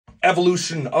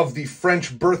Evolution of the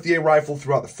French Berthier rifle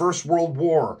throughout the First World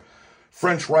War.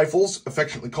 French rifles,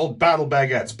 affectionately called battle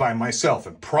baguettes by myself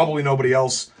and probably nobody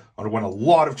else, underwent a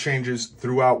lot of changes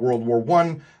throughout World War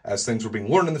I as things were being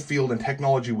learned in the field and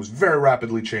technology was very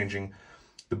rapidly changing.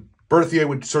 The Berthier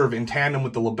would serve in tandem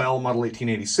with the Lebel Model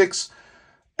 1886.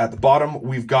 At the bottom,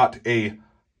 we've got a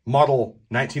Model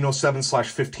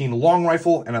 1907/15 long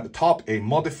rifle, and at the top, a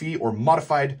Modifié or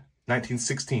modified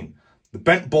 1916. The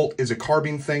bent bolt is a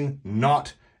carbine thing,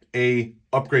 not a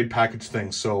upgrade package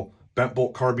thing. So bent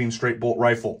bolt carbine, straight bolt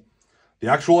rifle. The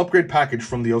actual upgrade package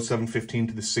from the 07-15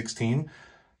 to the 16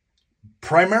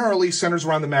 primarily centers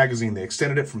around the magazine. They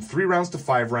extended it from 3 rounds to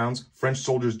 5 rounds. French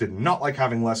soldiers did not like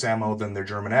having less ammo than their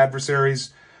German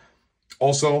adversaries.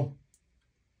 Also,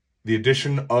 the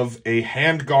addition of a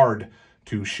hand guard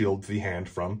to shield the hand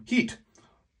from heat.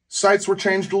 Sights were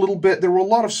changed a little bit. There were a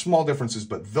lot of small differences,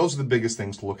 but those are the biggest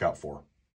things to look out for.